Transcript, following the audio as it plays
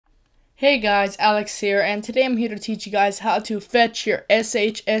Hey guys, Alex here, and today I'm here to teach you guys how to fetch your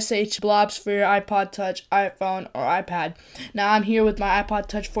SHSH blobs for your iPod Touch, iPhone, or iPad. Now I'm here with my iPod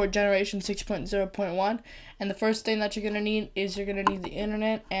Touch 4th generation 6.0.1, and the first thing that you're going to need is you're going to need the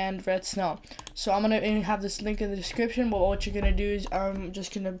internet and RedSn0w. So I'm going to have this link in the description, but what you're going to do is I'm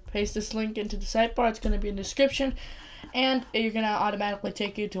just going to paste this link into the sidebar. It's going to be in the description, and you're going to automatically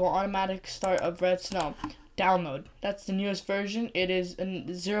take you to an automatic start of RedSn0w. Download. That's the newest version. It is in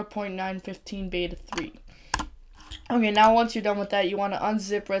 0.915 beta 3. Okay, now once you're done with that, you want to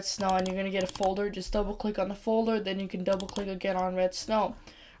unzip RedSn0w and you're going to get a folder. Just double click on the folder, then you can double click again on RedSn0w.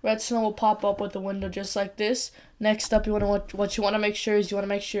 RedSn0w will pop up with a window just like this. Next up, what you want to make sure is your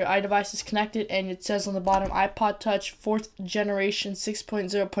iDevice is connected, and it says on the bottom iPod Touch 4th generation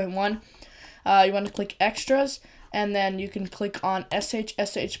 6.0.1. You want to click extras, and then you can click on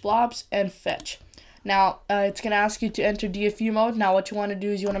SHSH blobs and fetch. Now, it's going to ask you to enter DFU mode. Now, what you want to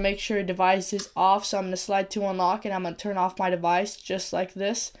do is you want to make sure your device is off. So I'm going to slide to unlock, and I'm going to turn off my device just like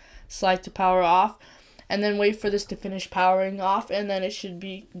this. Slide to power off, and then wait for this to finish powering off, and then it should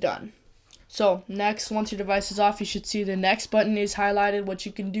be done. So next, once your device is off, you should see the next button is highlighted. What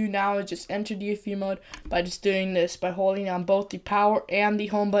you can do now is just enter DFU mode by just doing this, by holding on both the power and the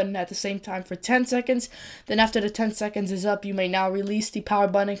home button at the same time for 10 seconds. Then after the 10 seconds is up, you may now release the power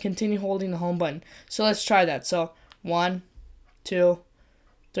button and continue holding the home button. So let's try that. So 1, 2,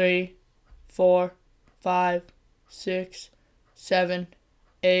 3, 4, 5, 6, 7,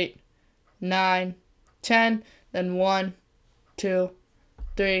 8, 9, 10. Then 1, 2,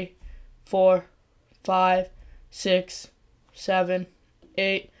 3, 4, 5, 6, 7,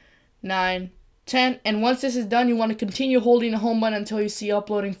 8, 9, 10. And once this is done, you want to continue holding the home button until you see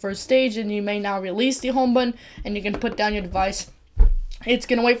uploading first stage, and you may now release the home button and you can put down your device. It's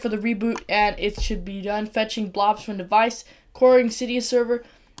going to wait for the reboot, and it should be done fetching blobs from device, querying Cydia server,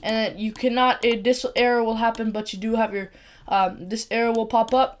 and you cannot, this error will happen, but you do have your, this error will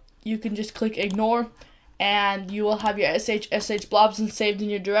pop up. You can just click ignore, and you will have your SHSH blobs saved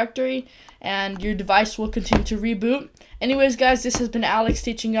in your directory, and your device will continue to reboot. Anyways, guys, this has been Alex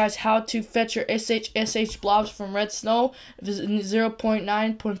teaching you guys how to fetch your SHSH blobs from RedSn0w in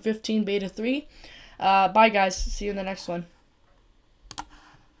 0.9.15 beta 3. Bye, guys. See you in the next one.